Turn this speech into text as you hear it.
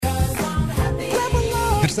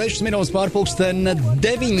6 minūtes pārpulksten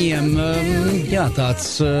 9. Jā,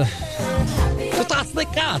 tāds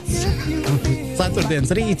nekāds.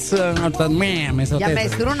 Ceturtdienas rīts ar tādu mēs jau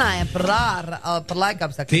mēs runājam par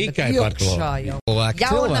laikapstākļiem. Tikai par to.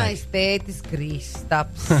 Jaunais tētis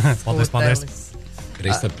Kristaps. Paldies.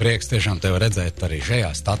 Kristap, prieks tiešām tev redzēt arī šajā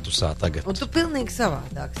statusā tagad. Un tu pilnīgi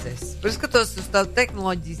savādāks esi. Es skatos uz tādu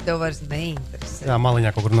tehnoloģijas, tev vairs neinteresē. Jā, maliņā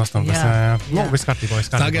kaut kur nostāmies. Nu, viss kārtībā.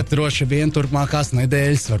 Tagad droši vien turpmākās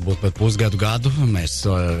nedēļas, varbūt pat gadu, mēs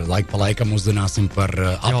laiku pa laikam uzzināsim par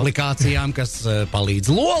aplikācijām, kas palīdz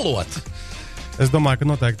lolot. Es domāju, ka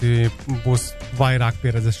noteikti būs vairāk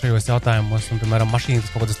pieredzes šajos jautājumos, un, piemēram, mašīnas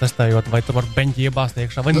kaut kādas testējot, vai tur var beņķi iebāzt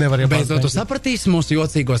iekšā, vai nevar iebāzt beņķi. Tu sapratīsi mūsu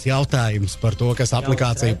jocīgos jautājumus par to, kas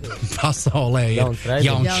aplikācija pasaulē ir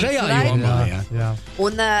jauns šajā jomā. Jā.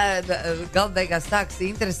 Un galbeigās sāks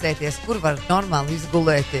interesēties, kur var normāli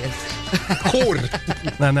izgulēties. Kur?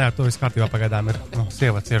 Nē, to viss kārtībā pagaidām ir.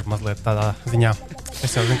 Sieva cieši mazliet tādā ziņā.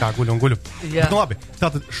 Es jau zinu, kā guļu. Bet, labi,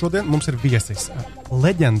 tātad šodien mums ir viesis.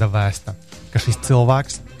 Leģenda vēsta, ka šis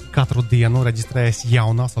cilvēks katru dienu reģistrējas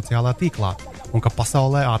jaunā sociālā tīklā un ka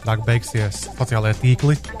pasaulē ātrāk beigsies sociālajie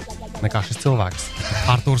tīkli nekā šis cilvēks.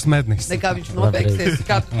 Artūrs Mednis. Nekā viņš nobeigsies,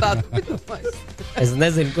 kā tu tādu domājies. Es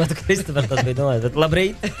nezinu, ko tu, Kristofar, tas bija domājis, bet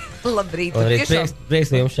labrīt. Labrīt.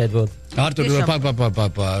 Prieks jums šeit būt. Artur,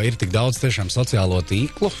 ir tik daudz tiešām sociālo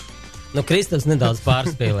tīklu. Kristofs nedaudz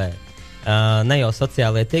pārspīlē. Ne jau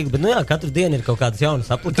sociālajie tīkli, bet, katru dienu ir kaut kādas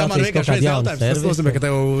jaunas aplikācijas, kaut kāda jauna servisa. Tas nozīmē, ka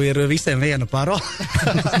tev ir visiem viena parola.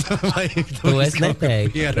 To es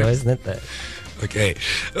neteiktu. Okay.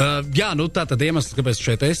 Tātad iemesls, kāpēc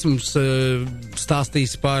šeit esmu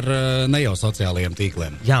stāstījis par ne jau sociālajiem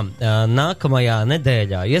tīkliem. Jā, nākamajā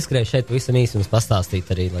nedēļā ieskrēju šeit pavisam īsi jums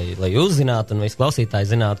pastāstīt arī, lai jūs zinātu un visi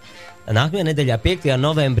klausītāji zinātu. Nākamajā nedēļā 5.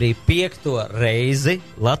 novembrī 5. reizi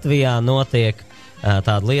Latvijā notiek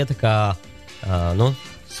tāda lieta kā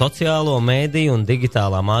sociālo mēdīju un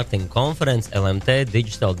digitālā mārketinga konference LMT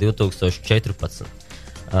Digital 2014.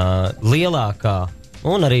 Lielākā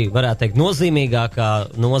un arī, varētu teikt, nozīmīgākā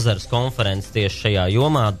nozares konference tieši šajā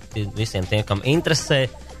jomā visiem tiem, kam interesē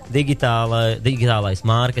digitālais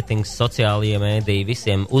mārketings, sociālie mēdīji,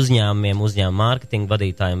 visiem uzņēmumiem, uzņēmumu mārketinga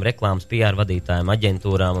vadītājiem, reklāmas, PR vadītājiem,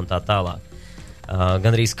 aģentūrām un tā tālāk.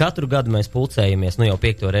 Gan arī katru gadu mēs pulcējamies, jau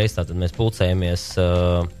 5. reizi, tātad mēs pulcējamies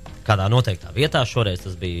kādā noteiktā vietā. Šoreiz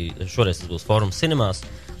tas būs Fórums Cinemās,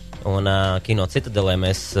 un Kino Citadelē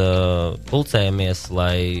mēs pulcējamies,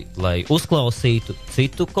 lai uzklausītu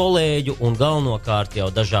citu kolēģu un galvenokārt jau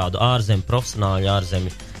dažādu ārzemju profesionāļu,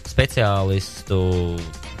 ārzemju speciālistu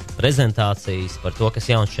prezentācijas par to,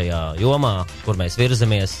 kas jauns šajā jomā, kur mēs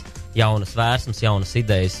virzamies, jaunas vērsmas, jaunas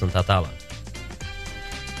idejas un tā tālāk.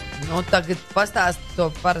 Tagad pastāst to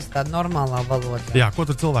parastā normālā valodā. Jā, ko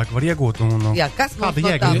tur cilvēki var iegūt? Kas mums no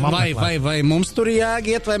tā? Vai mums tur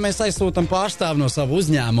jāiet, vai mēs aizsūtam pārstāvu no savu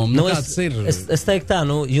uzņēmumu? Es teiktu tā,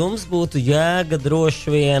 jums būtu jēga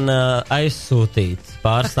droši vien aizsūtīt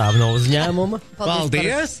pārstāvu no uzņēmuma.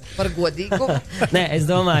 Paldies! Par godīgumu. Nē, es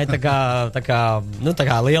domāju, tā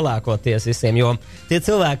kā lielākoties visiem, jo tie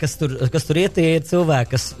cilvēki, kas tur iet, tie ir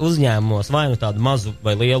cilvēki, kas uzņēmumos vai tādu mazu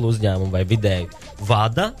vai lielu uzņēmumu vai vidēju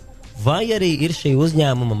vada, vai arī ir šī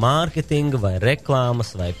uzņēmuma mārketinga, vai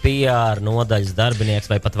reklāmas, vai PR nodaļas darbinieks,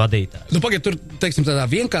 vai pat vadītājs. Pagaid, tur, teiksim, tādā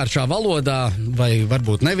vienkāršā valodā, vai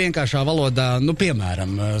varbūt nevienkāršā valodā,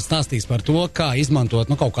 piemēram, stāstīs par to, kā izmantot,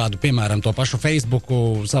 kaut kādu, piemēram, to pašu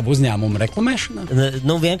Facebooku savu uzņēmumu reklamēšanā?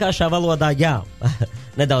 Vienkāršā valodā, jā.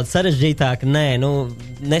 Nedaudz sarežģītāk,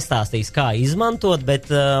 nestāstīs, kā izmantot, bet,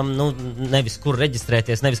 nevis kur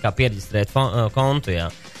reģistrēties, nevis kā piereģistrēt kontu, jā.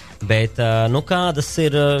 Bet, kādas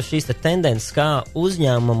ir šīs tendences, kā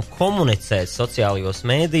uzņēmumam komunicēt sociālajos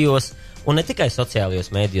mēdījos, un ne tikai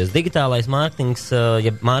sociālajos mēdījos. Digitālais mārketings,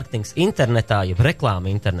 jeb mārketings internetā, jeb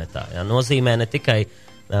reklāma internetā, nozīmē ne tikai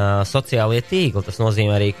sociālie tīkli, tas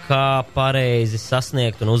nozīmē arī, kā pareizi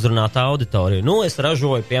sasniegt un uzrunāt auditoriju. Es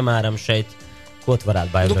ražoju, piemēram, šeit, ko tu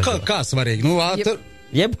varētu baidīt? Kā svarīgi?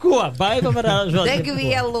 Jebko, Baiba var ražot.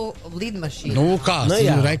 Degvielu lidmašīnu.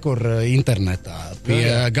 Rekur internetā. Pie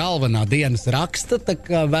galvenā dienas raksta, tā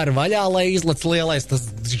kā ver vaļā, lai izlec lielais tas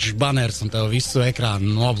baners un tev visu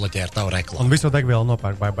ekrānu nobloķē ar tavu reklāmu. Un visu degvielu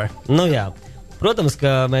nopērk Baibai. Jā. Protams,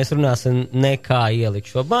 ka mēs runāsim ne kā ielikt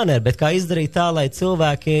šo baneru, bet kā izdarīt tā, lai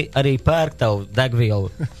cilvēki arī pērk tavu degvielu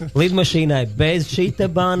lidmašīnai bez šī te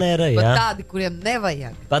banera. Pat tādi, kuriem nevajag.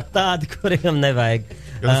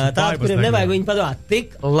 Tādi, kuriem nevajag, viņi padomā,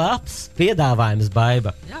 tik labs piedāvājums,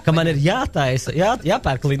 Baiba, ka man ir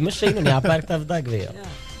jāpērk lidmašīna un jāpērk tavu degvielu.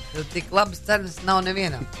 tik labas cenas nav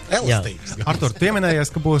nevienam. Elastīgs. Artur, pieminējies,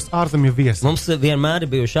 ka būs ārzemju viesi. Mums vienmēr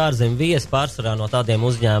ir bijuši ārzemju viesi pārsvarā no tādiem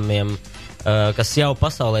uzņēmumiem, kas jau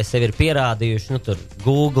pasaulē sevi ir pierādījuši. Nu, tur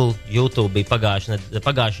Google, YouTube bija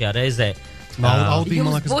pagājušajā reizē.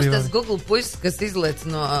 Jums būs tas Google puisis, kas izliec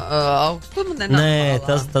no augstuma? Nē,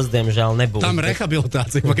 tas diemžēl nebūs. Tam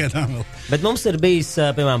rehabilitācija pagaidām vēl. Bet mums ir bijis,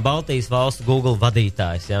 piemēram, Baltijas valstu Google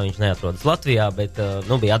vadītājs. Jā, viņš neatrodas Latvijā, bet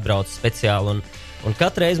bija atbraucis speciāli. Un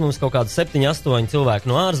katru reizi mums kaut kādi 7-8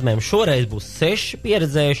 cilvēki no ārzemēm. Šoreiz būs 6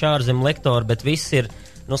 pieredzējuši ārzemju lektori, bet visi ir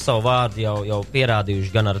savu vārdu jau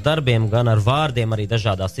pierādījuši gan ar darbiem, gan ar vārdiem arī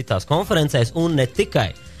dažādās citās konferencēs. Un ne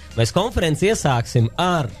tikai. Mēs konferenci iesāksim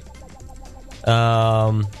ar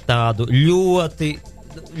tādu ļoti,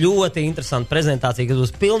 ļoti interesantu prezentāciju, kas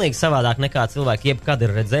būs pilnīgi savādāk nekā cilvēki jebkad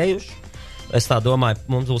ir redzējuši. Es tā domāju,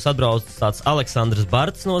 mums būs atbraucis tāds Aleksandrs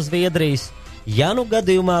Barts no Zviedrijas. Ja nu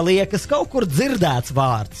gadījumā liekas kaut kur dzirdēts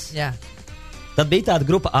vārds, tad bija tāda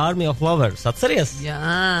grupa Army of Lovers, atceries?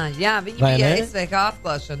 Jā, viņi bija SVK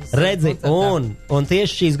atklāšanas. Redzi, un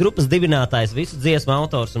tieši šīs grupas dibinātājs, visu dziesmu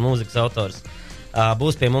autors un mūzikas autors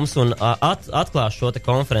būs pie mums un atklās šo te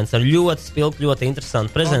konferenci ar ļoti spilgtu, ļoti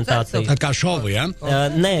interesantu prezentāciju. Kā šovu, ja?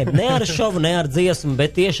 Ne ar šovu, ne ar dziesmu,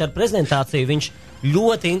 bet tieši ar prezentāciju viņš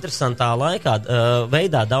ļoti interesantā laikā,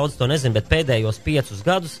 veidā daudz to nezinu, bet pēdējos 5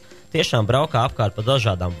 gadus tiešām braukā apkārt pa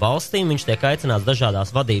dažādām valstīm. Viņš tiek aicināts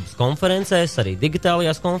dažādās vadības konferencēs, arī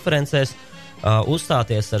digitālajās konferencēs,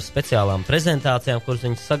 uzstāties ar speciālām prezentācijām, kuras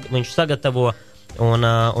viņš sagatavo un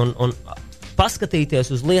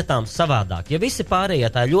paskatīties uz lietām savādāk. Ja visi pārējie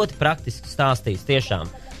tā ļoti praktiski stāstīs tiešām,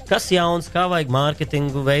 kas jauns, kā vajag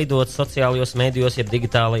mārketingu veidot sociālajos medijos, jeb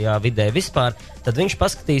digitālajā vidē vispār, tad viņš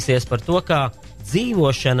paskatīsies par to, kā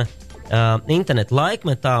dzīvošana internetu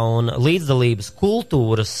laikmetā un līdzdalības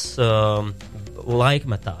kultūras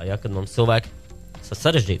laikmetā, kad mums cilvēki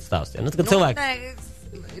sarežģīti stāst. Ja?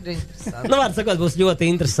 Ir interesanti. Vārds sakot, būs ļoti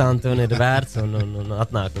interesanti un ir vērts un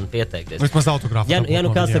atnākt un pieteikties. Vismaz autogrāfu. Ja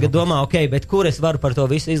nu kāds tagad domā, bet kur es varu par to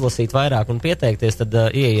visu izlasīt vairāk un pieteikties, tad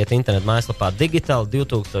ieiet internetu mājaslapā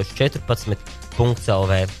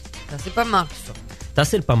digital2014.lv. Tas ir pa maksu. Tas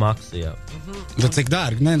ir pa maksu, jā. Bet cik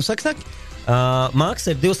dārgi? Nē, saka. Maksa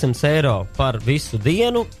ir 200 eiro par visu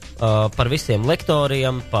dienu, par visiem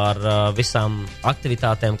lektoriem, par visām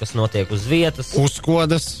aktivitātēm, kas notiek uz vietas.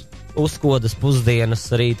 Uzkodas,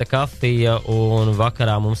 pusdienas, rīta kafija un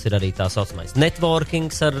vakarā mums ir arī tā saucamais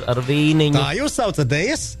networkings ar vīniņu. Tā jūs saucat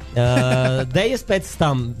dejas? Dejas pēc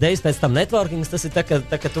tam networkings, tas ir tā,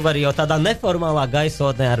 ka tu vari jau tādā neformālā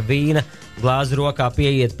gaisotnē ar vīna glāzi rokā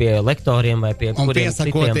pieiet pie lektoriem vai pie kuriem citiem.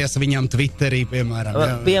 Un piesakoties viņam Twitterī,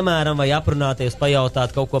 piemēram. Piemēram, vai aprunāties,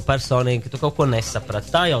 pajautāt kaut ko personīgi, ka tu kaut ko nesaprati.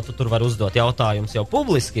 Tā jau tu tur var uzdot jautājumus jau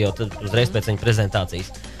publiski, jau tad uzreiz pēc viņa prezentācijas.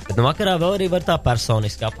 Bet vakarā vēl arī var tā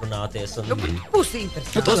personiski aprunāties. Būs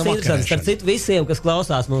interesanti. Tas ir interesanti. Starp citu visiem, kas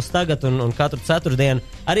klausās mūs tagad un katru ceturtdienu,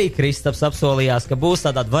 arī Kristaps apsolījās, ka būs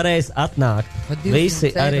tādā varēs atnākt. Visi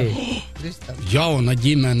arī. Jauna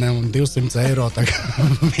ģimene un 200 eiro tagad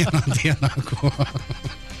vienā dienā.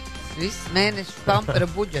 Viss mēnešu pampera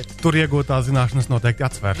budžets. Tur iegūtā zināšanas noteikti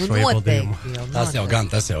atsver šo ieguldījumu. Tas jau gan.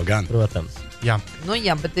 Protams. Jā.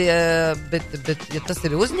 Bet ja tas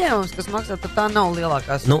ir uzņēmums, kas maksā, tad tā nav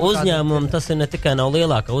lielākā summa. Uzņēmumam tas ir ne tikai nav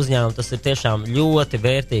lielākā uzņēmuma, tas ir tiešām ļoti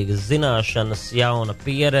vērtīgas zināšanas, jauna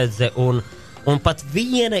pieredze un pat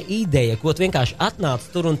viena ideja, ko tu vienkārši atnāc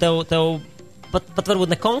tur un tev pat varbūt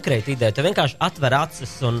ne konkrēta ideja, tev vienkārši atver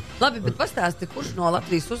acis Labi, bet pastāsti, kurš no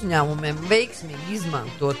Latvijas uzņēmumiem veiksmīgi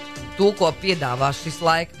izmantot to, ko piedāvā šis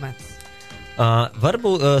laikmets?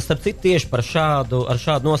 Varbūt, starp citu, tieši ar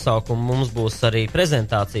šādu nosaukumu mums būs arī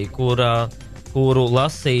prezentācija, kuru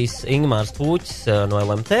lasīs Ingmārs Pūķis no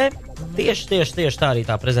LMT. Tieši tā arī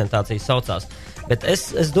tā prezentācija saucās. Bet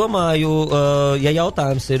es domāju, ja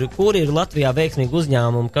jautājums ir, kur ir Latvijā veiksmīgi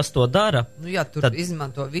uzņēmumi, kas to dara, tad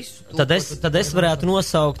izmanto visu to, tad es varētu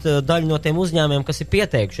nosaukt daļu no tiem uzņēmumiem, kas ir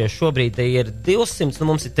pieteikušies. Šobrīd ir 200,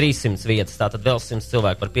 mums ir 300 vietas, tātad vēl 100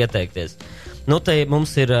 cilvēku var pieteikties. Te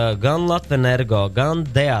mums ir gan Latvenergo, gan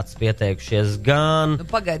Deats pieteikušies, gan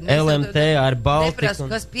LMT ar Baltiku. Neprasu,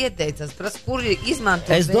 kas pieteicās, kuri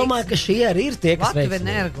izmanto Es domāju, ka šie arī ir tie, kas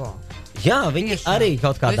Latvenergo. Jā, viņi arī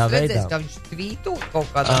kaut kādā veidā. Es redzēju, ka viņš tvīto kaut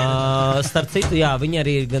kādā veidā. Starp citu, jā, viņi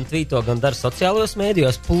arī gan tvīto, gan dara sociālajos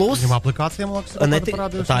mēdījos. Plus, viņam aplikācijām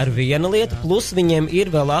tā ir viena lieta, plus viņiem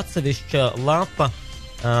ir vēl atsevišķa lapa,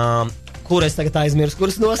 kur es tagad aizmirsu,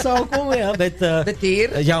 kuras nosaukumu, jā, bet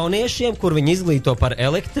ir jauniešiem, kur viņi izglīto par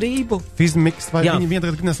elektrību. Fizmiks vai viņi vien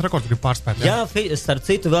tagad Guinness rekords grib pārspēt? Jā, starp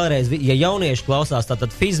citu vēlreiz, ja jaunieši klausās,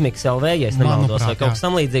 tad Fizmiks LV, ja es nemaldos, vai kaut kas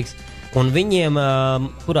tam līdzīgs. Un viņiem,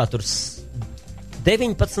 kurā tur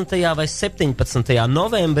 19. vai 17.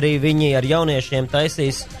 novembrī viņi ar jauniešiem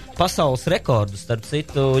taisīs pasaules rekordus, starp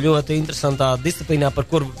citu, ļoti interesantā disciplīnā, par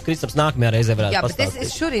kuru Kristaps nākamajā reizē varētu pastāstīt. Jā, bet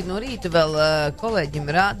es šorīt no rīta vēl kolēģim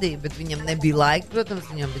rādīju, bet viņam nebija laika, protams,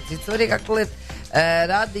 viņam bija cits svarīgāka lieta.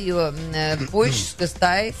 Rādīju puišus, kas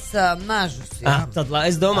taisa nažus. Tad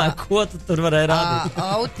es domāju, ko tu tur varēji rādīt?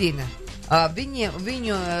 Autina.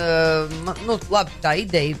 Viņu, labi, tā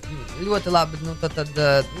ideja ļoti labi, tad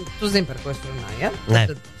tu zini, par ko es runāju, ja? Nē.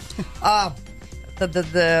 Tad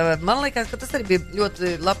man liekas, ka tas arī bija ļoti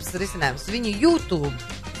labs risinājums. Viņu YouTube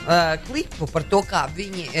klipu par to, kā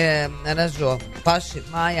viņi ražo paši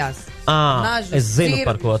mājās. Es zinu,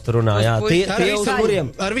 par ko tu runā. Jā, tie uz kuriem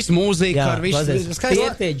ar visu mūziku, ar visu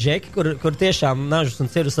skaistu. Tie džeki, kur tiešām nažus un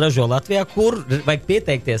cirus ražo Latvijā, kur vajag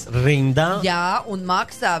pieteikties rindā. Jā, un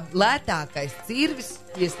maksā lētākais cirvis,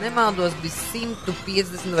 ja es nemaldos, bija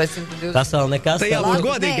 150 vai 120. Tas vēl nekas. Te jābūt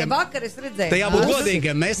godīgiem. Nē, vakar es redzēju. Te jābūt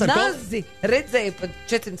godīgiem. Nazi redzēju pat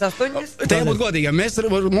 480. Te jābūt godīgiem.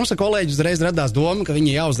 Mums kolēģi uzreiz radās doma, ka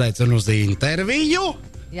viņi jāuzaicina uz interviju.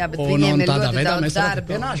 Jā, bet viņiem ir ļoti daudz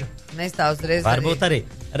darba. Mēs tā uzreiz varbūt arī.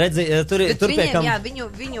 Redzi, tur viņiem, jā,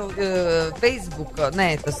 viņu Facebook,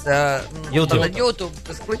 tas YouTube,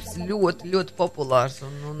 tas klips ļoti, ļoti populārs.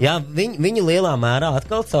 Jā, viņi lielā mērā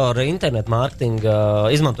atkal caur internetu mārketingu,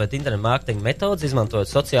 izmantojot internetu mārketingu metodus, izmantojot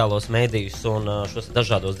sociālos mēdījus un šos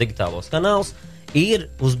dažādos digitālos kanālus, ir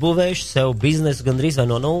uzbūvējuši sev biznesu gandrīz vai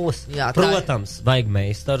no nulles. Jā, protams, vajag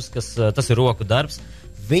meistarus, tas ir roku darbs.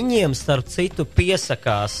 Viņiem, starp citu,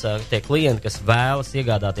 piesakās tie klienti, kas vēlas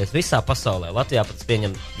iegādāties visā pasaulē. Latvijā pats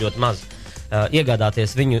pieņem ļoti maz.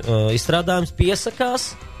 Iegādāties viņu izstrādājumus,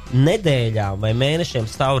 piesakās nedēļām vai mēnešiem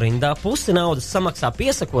stāv rindā. Pusi naudas samaksā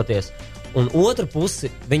piesakoties, un otru pusi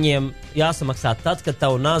viņiem jāsamaksā tad, kad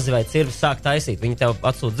tavu nazi vai cirvi sāk taisīt. Viņi tev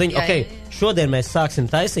atsūta ziņu, šodien mēs sāksim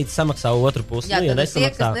taisīt, samaksā otru pusi. Jā, tad tie,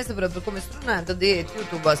 kas nesaprot, par ko mēs runājam, tad ieiet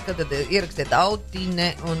YouTube, skatāt, ierakstiet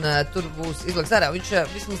Autine, un tur būs izlaks ārā. Viņš,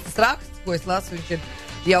 vismaz tas raksts, ko es lasu, viņš ir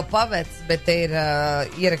jau pavecs, bet te ir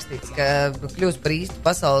ierakstīts, ka kļūs par īstu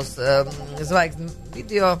pasaules zvaigzni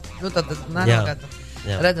video. Tad nenogātu.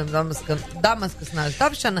 Redzam, Damaskas nāžu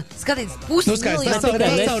tapšana. Skatīts, pusmiljonu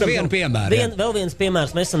reizi. Vienu piemēru. Vēl viens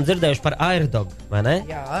piemērs, mēs esam dzirdējuši par Airdog, vai ne?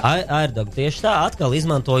 Jā. Airdog tieši tā, atkal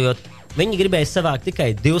izmantojot. Viņi gribēja savākt tikai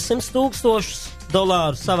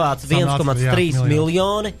 $200,000, savāc 1,3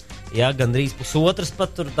 miljoni. Jā, gandrīz pusotras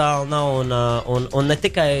pat tur tālu nav. Un ne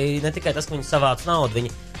tikai tas, ka viņi savāc naudu, viņi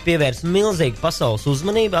pievērs milzīgu pasaules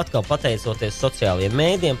uzmanību, atkal pateicoties sociālajiem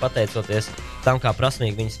mēdiem, pateicoties tam, kā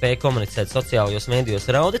prasmīgi viņi spēja komunicēt sociālajos mēdījos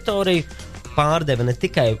ar auditoriju, pārdeva ne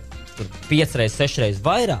tikai 5 reizes, 6 reizes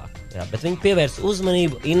vairāk, bet viņi pievērs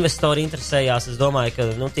uzmanību, investori interesējās. Es domāju, ka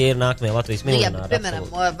tie ir nākamie Latvijas miljonāri. Jā, bet, piemēram,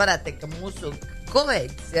 varētu teikt, ka mūsu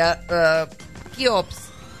kolēģis, Kiops,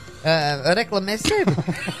 reklamē sevi.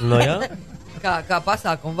 Jā. Kā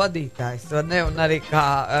pasākumu vadītājs, un arī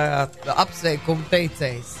kā apsveikumu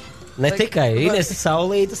teicējs. Ne tikai Inese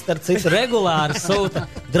Saulīte, starp citu, regulāri sūta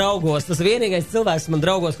draugos. Tas vienīgais cilvēks, man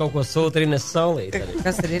draugos kaut ko sūta, ir Inese Saulīte.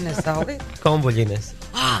 Kas ir Inese Saulīte? Kombuļi Inese.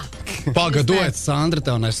 Pagadojiet, Sandra,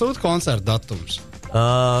 tev nesūta koncerta datums?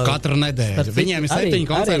 Katru nedēļu. Viņiem ir 7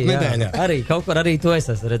 koncertu nedēļā. Arī kaut kur arī to es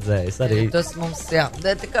esmu redzējis. Arī. Tas mums,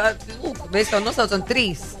 lūk, mēs jau nosaucam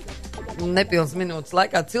 3 nepilnas minūtes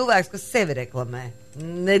laikā cilvēks, kas sevi reklamē.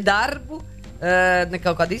 Ne darbu, ne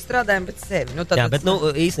kaut kādu izstrādājumu, bet sevi. Bet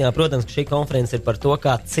īstenībā, protams, ka šī konference ir par to,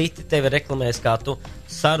 kā citi tevi reklamēs, kā tu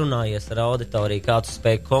sarunājies ar auditoriju, kā tu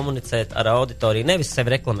spēj komunicēt ar auditoriju, nevis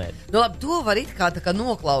sevi reklamēt. Labi, to var it kā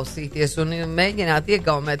noklausīties un mēģināt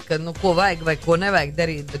iegaumēt, ka, ko vajag vai ko nevajag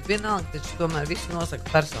darīt, bet vienalga taču tomēr visu nosaka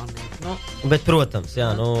personīgi. Bet, protams, jā,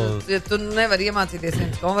 Tu nevari iemācīties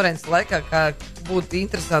vienas konferences laikā, kā būt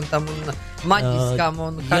interesantam un maģiskam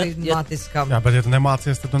un harizmātiskam. Jā, bet ja tu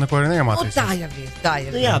nemācies, tad tu neko arī neiemācīsies. Tā jau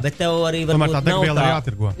ir. Jā, bet tev arī varbūt tā degviela ir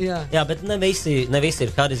jātirgo. Jā, bet ne visi ir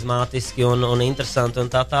harizmātiski un interesanti un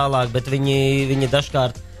tā tālāk, bet viņi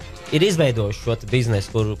dažkārt ir izveidojuši šo biznesu,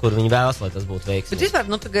 kur viņi vēlas, lai tas būtu veiksmīgi. Bet vispār,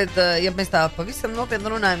 tagad, ja mēs tā pavisam nopietni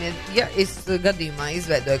runājam, ja es gadījumā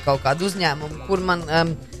izveidoju kaut kādu uzņēmumu, kur man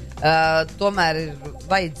tomēr ir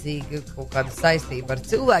vajadzīga kaut kāda saistība ar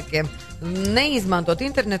cilvēkiem, neizmantot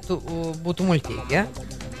internetu būtu muļķīgi, ja?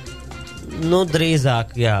 Drīzāk,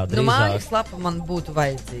 jā. Mājaslapa man būtu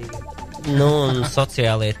vajadzīga. Un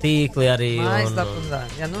sociālie tīkli arī. Mājaslapa,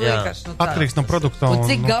 vienkārši tā. Atkarīgs no produkta. Un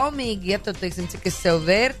cik gaumīgi, ja tu, teiksim, cik es sev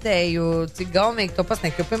vērtēju, cik gaumīgi to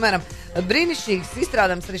pasniegt, jo, piemēram, brīnišķīgs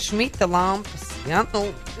izstrādājums arī Šmita lampas, ja?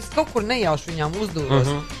 Es kaut kur nejauši viņām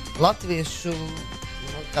uzdūros latviešu,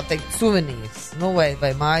 kā teikt, suvenīrs,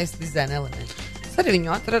 vai mājas dizaina elementi. Es arī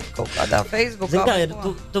viņu atradu kaut kādā Facebook. Zin, kā ir,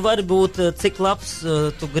 tu vari būt, cik labs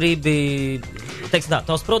tu gribi, teiksim tā,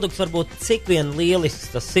 tavs produkts var būt cik vien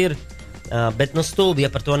lielisks tas ir, bet stulbi, ja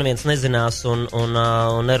par to neviens nezinās un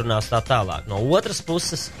nerunās tā tālāk. No otras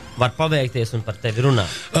puses var paveikties un par tevi runāt.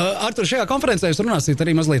 Artur, šajā konferencē jūs runāsiet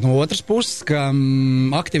arī mazliet no otras puses, ka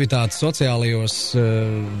aktivitātes sociālajos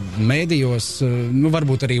mēdījos,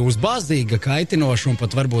 varbūt arī uzbāzīga, kaitinoša un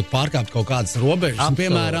pat varbūt pārkāpt kaut kādas robežas. Un,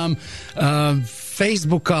 piemēram,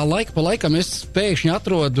 Facebookā laika pa laikam es pēkšņi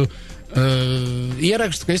atrodu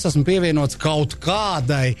ierakstu, ka es esmu pievienots kaut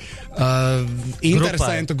kādai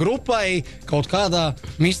interesantu grupai, kaut kādā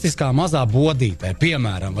mistiskā mazā bodītē,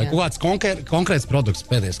 piemēram, vai kaut kāds konkrēts produkts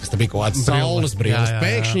pēdējais, kas te bija kaut kāds saules brīvs.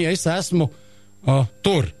 Pēkšņi es esmu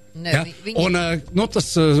tur. Ne, Un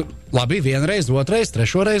tas labi, vienreiz, otrais,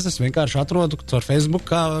 trešoreiz es vienkārši atrodu caur Facebook,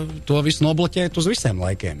 kā to visu nobloķēt uz visiem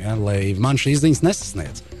laikiem, lai man šīs ziņas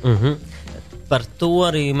nesasniedz. Par to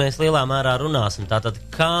arī mēs lielā mērā runāsim. Tātad,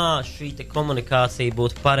 kā šī komunikācija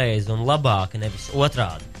būtu pareiza un labāka, nevis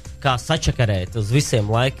otrādi. Kā sačakarēt uz visiem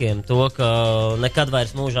laikiem to, ka nekad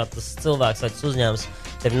vairs mūžā tas cilvēks vai tas uzņēmums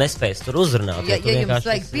tevi nespējas tur uzrunāt. Ja jums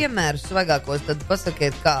vajag piemērus svaigākos, tad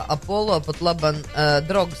pasakiet, kā Apollo pat laban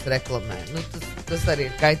drogas reklamē. Tas arī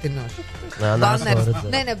ir kaitinoši.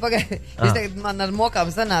 Nē, pagaidi. Es tagad man ar mokām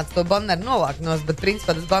sanāca to banneru novākt nost, bet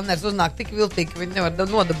principā tas banners uznāk tik viltīgi, ka viņi nevar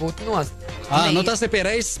nodabūt nost. Tas ir pie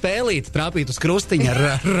reizes spēlīt, trāpīt uz krustiņa ar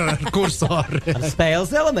kursoru. Ar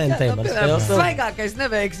spēles elementiem. Svaigākais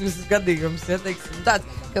neveiksmes gadījums, tāds,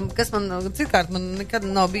 kas man citkārt man nekad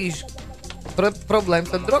nav bijuši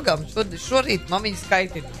problēmas ar drogām. Šorīt man viņas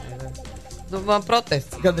skaitina. Man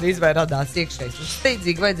protests gandrīz vai radās iekšējs.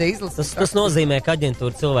 Steidzīgi vajadzēja izlasīt. Tas nozīmē, ka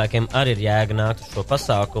aģentūra cilvēkiem arī ir jēga nākt uz šo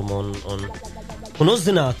pasākumu un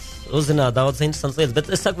uzzināt daudz interesantas lietas.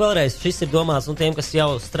 Bet es saku vēlreiz, šis ir domāts tiem, kas jau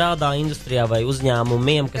strādā industrijā vai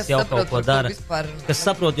uzņēmumiem, kas jau saprot, kaut ko dara. Kas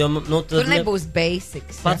saprot, jo tur nebūs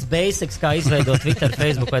basics. Pats basics, kā izveidot Twitter,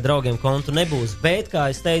 Facebook vai draugiem kontu, nebūs. Bet, kā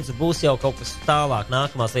es teicu, būs jau kaut kas tālāk,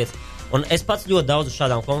 nākamās lietas. Un es pats ļoti daudz uz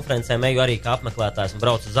šādām konferencēm eju arī kā apmeklētājs un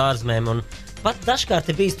braucu uz ārzemēm. Un pat dažkārt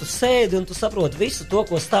ir bijis, tu sēdi un tu saproti visu to,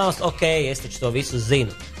 ko stāst. Ok, es taču to visu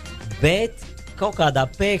zinu. Bet kaut kādā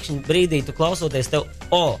pēkšņi brīdī tu klausoties tev,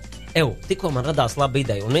 tikko man radās laba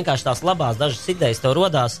ideja. Un vienkārši tās labās dažas idejas tev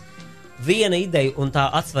rodās viena ideja un tā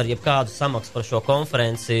atsver jebkādu samaksu par šo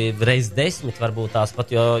konferenci reiz 10 varbūt tās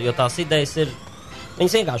pat, jo tās idejas ir.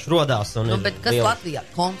 Viņas vienkārši rodās. Bet kas Latvijā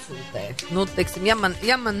konsultē? Teiksim, ja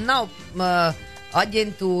man nav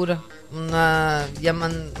aģentūra, ja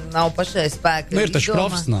man nav pašai spēka. Ir taču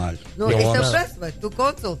profesionāļi. Es tev prasu, vai tu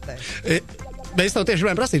konsultē? Es tev tieši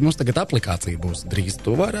gribēju prasīt, mums tagad aplikācija būs drīz.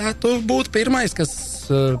 Tu varētu būt pirmais, kas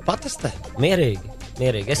patestē. Mierīgi.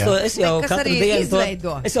 Es jau katru dienu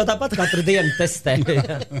es jau tāpat katru dienu testēju.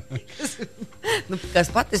 Kas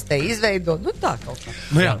patestē, izveido, tā kaut kā.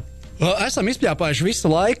 Jā. Esam izpļāpājuši visu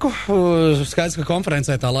laiku. Skaidrs, ka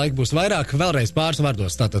konferencē tā laika būs vairāk. Vēlreiz pāris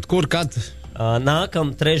vārdos. Tātad, kur, kad?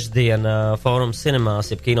 Nākam trešdien Fórums Cinemās,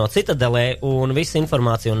 jeb Kino Citadelē, un visa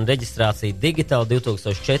informācija un reģistrācija digitāli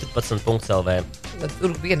 2014.lv.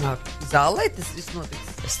 Tur vienā zālē tas viss notiks.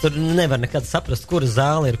 Es tur nevaru nekad saprast, kura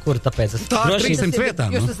zāle ir kura, tāpēc es tā ir 300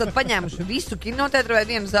 vietām. Jūs esat paņēmuši visu kinoteātru vai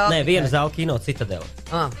vienu zāli? Nē, viena zāle Kino Citadele.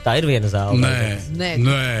 Tā ir viena zāle.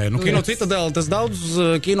 Nē. Kino Citadele, tas daudz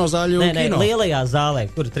kinozāļu kino. Nē, lielajā zālē,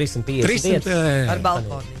 kur ir 350 vietas. Ar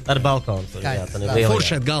balkonu. Ar balkonu.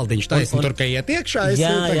 Furšēt galdiņš taisni tur, ka iet iekšā.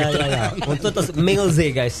 Jā. Un tur tas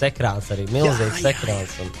milzīgais ekrāns arī. Milzīgs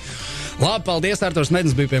ekrāns. Labi, paldies, Arturs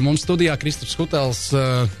Mednis bija pie mums studijā. Kristaps Kutels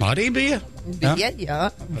arī bija.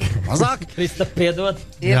 Jā. Mazāk. Kristap, piedod.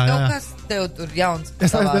 Ir kaut kas tev tur jauns.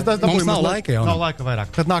 Mums nav laika jau. Nav laika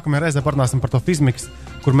vairāk. Tad nākamajā reizē parunāsim par to fizmiks,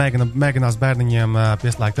 kur mēģinās bērniņiem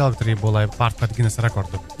pieslēgt elektrību, lai pārspētu Ginesa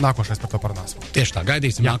rekordu. Nākošais par to parunāsim. Tieši tā,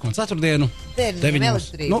 gaidīsim nākamo ceturtdienu. 9.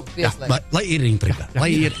 Elektrību pieslēgt. Lai ir intriga.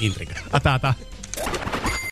 Tā.